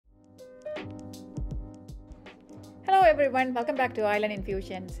everyone, welcome back to Island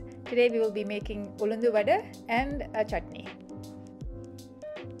Infusions. Today we will be making Ulundu Vada and a chutney.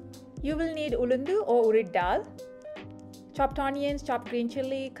 You will need Ulundu or urad dal, chopped onions, chopped green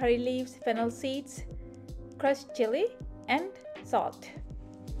chili, curry leaves, fennel seeds, crushed chili and salt.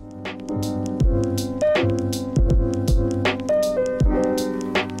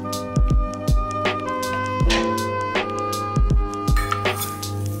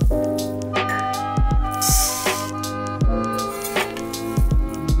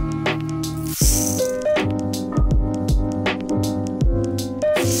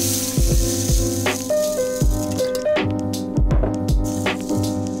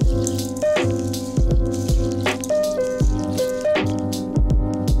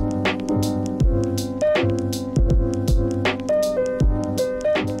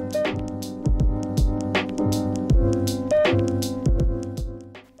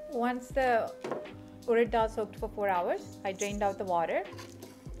 Once the urad dal soaked for 4 hours, I drained out the water.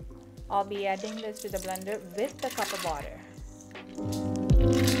 I'll be adding this to the blender with the cup of water.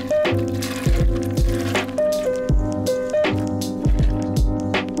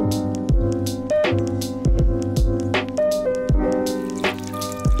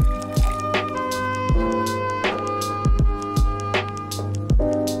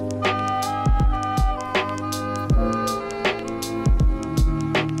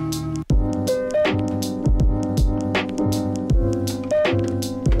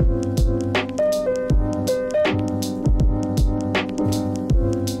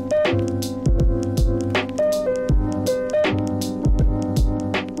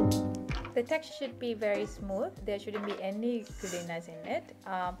 The texture should be very smooth. There shouldn't be any grittiness in it.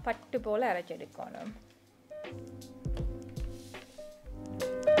 Pattu pole arachedukkonum.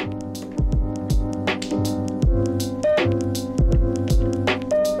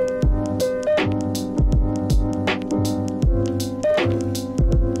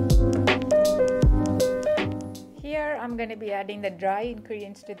 Here I'm going to be adding the dry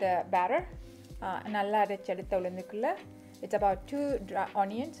ingredients to the batter. Nalla arachedutha ulundukulla. It's about 2 dry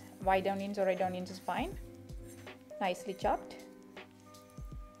onions, white onions or red onions is fine, nicely chopped.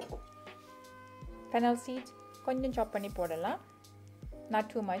 Fennel seeds, konjam chop panni podalam, not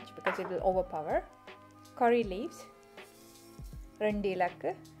too much because it will overpower. Curry leaves, 2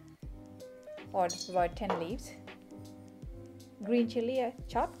 ilakku or about 10 leaves. Green chili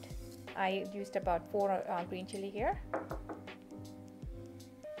chopped, I used about 4 green chili here.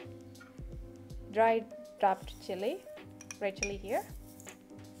 Dried chopped chili, red chili here,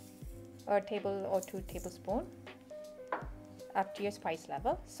 a table or 2 tablespoons, up to your spice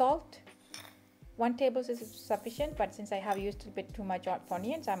level. Salt, 1 tablespoon is sufficient, but since I have used a bit too much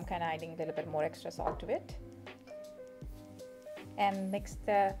onions, I'm kind of adding a little bit more extra salt to it. And mix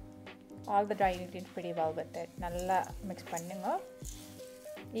all the dry ingredients pretty well with it. Nalla mix pannunga.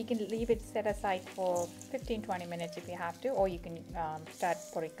 You can leave it set aside for 15-20 minutes if you have to, or you can start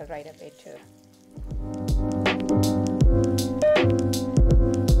porikal right away too.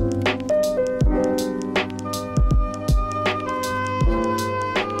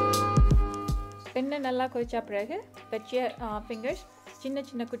 எண்ணெய் நல்லா கொதிச்ச பிறகு வச்ச fingers சின்ன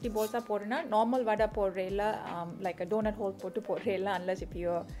சின்ன குட்டி போல்ஸாக போடுனா normal வடை போடுறேல like அ donut whole போட்டு போடுறேல unless if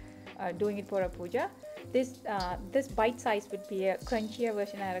you doing it for a Pooja this bite size would be a crunchier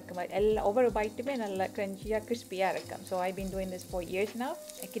version இருக்கும் ஒவ்வொரு பைட்டுமே நல்ல crunchiயாக கிறிஸ்பியாக இருக்கும். So I've been doing this for years now.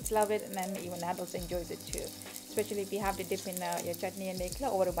 Kids love it and then even adults enjoy it too, especially if you have to dip in your chutney and make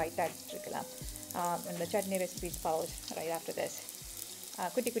ஒவ்வொரு பைட்டாக எடுத்துருக்கலாம். And the chutney recipe follows right after this.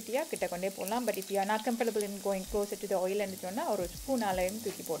 குட்டி குட்டியாக கிட்ட கொண்டே போடலாம். But if you are not comfortable in going closer to the oil என்று சொன்னால் ஒரு ஸ்பூனாலையும்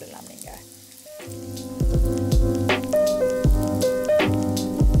தூக்கி போடலாம் நீங்கள்.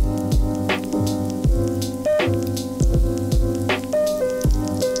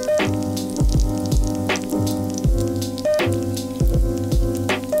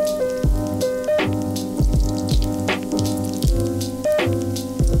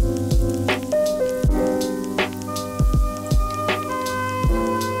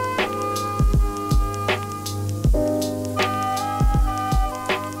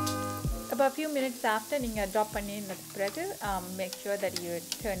 A few minutes after you drop panni in the பிறகு make sure that you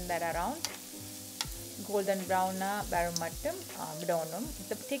turn that around golden brown வரும் மட்டும் விடணும்.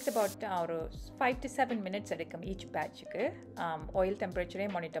 It takes about 5 to 7 minutes எடுக்கும் each batchக்கு. Oil temperature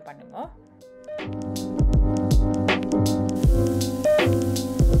monitor பண்ணுங்க.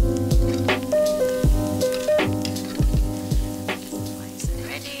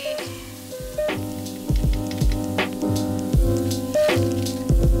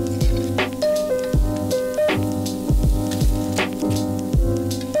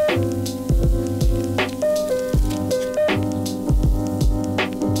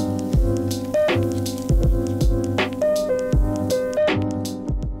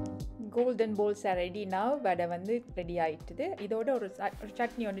 rolls are ready now. Vada வந்து ready ஆயிட்டுது. இதோட ஒரு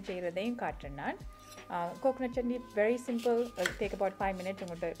சட்னி ஒன்று செய்கிறதையும் காட்டுறேன் நான். Coconut chutney, very simple. It'll take about 5 minutes.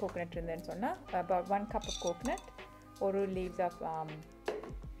 உங்கள்கிட்ட coconut இருந்தேன்னு சொன்னால் about 1 cup of coconut, ஒரு leaves of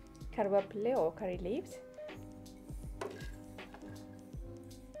கருவேப்பிலை or curry leaves,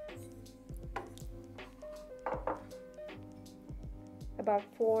 about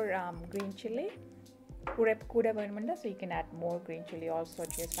 4 green chili. கூட வேணும்னா so you can add more green chili also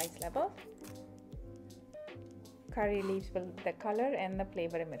to your spice level. Curry leaves will the color and the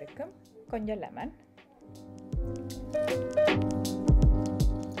flavor இருக்கும். கொஞ்சம் lemon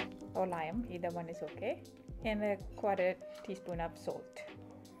or lime, either one is okay, and a quarter teaspoon of salt.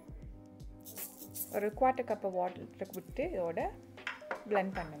 ஒரு quarter cup of water விட்டு இதோட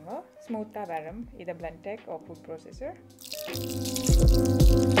blend பண்ணுங்க. ஸ்மூத்தாக வரும். இதை blend tech or food processor.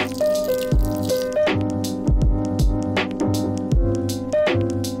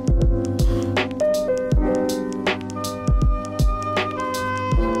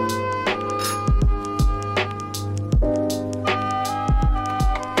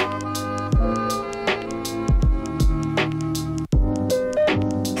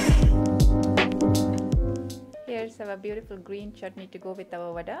 Here's our beautiful green chutney to go with our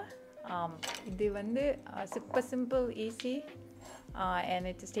vada. இது வந்து super simple, easy, and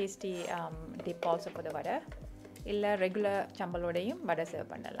it's tasty dip also for the vada. இல்ல regular சம்பலோடையும் வடை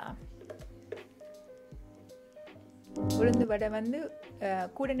serve பண்ணலாம். உளுந்து வடை வந்து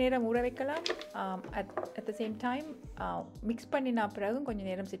கூட நேரம் ஊற வைக்கலாம். at the same time mix பண்ணின பிறகு கொஞ்சம்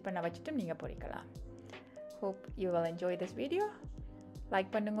நேரம் சிட் பண்ண வச்சுட்டு நீங்கள் பொரிக்கலாம். Hope you will enjoy this video. Like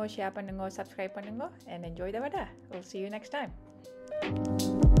பண்ணுங்க, ஷேர் பண்ணுங்க, subscribe பண்ணுங்க, and enjoy the vada. We'll see you next time.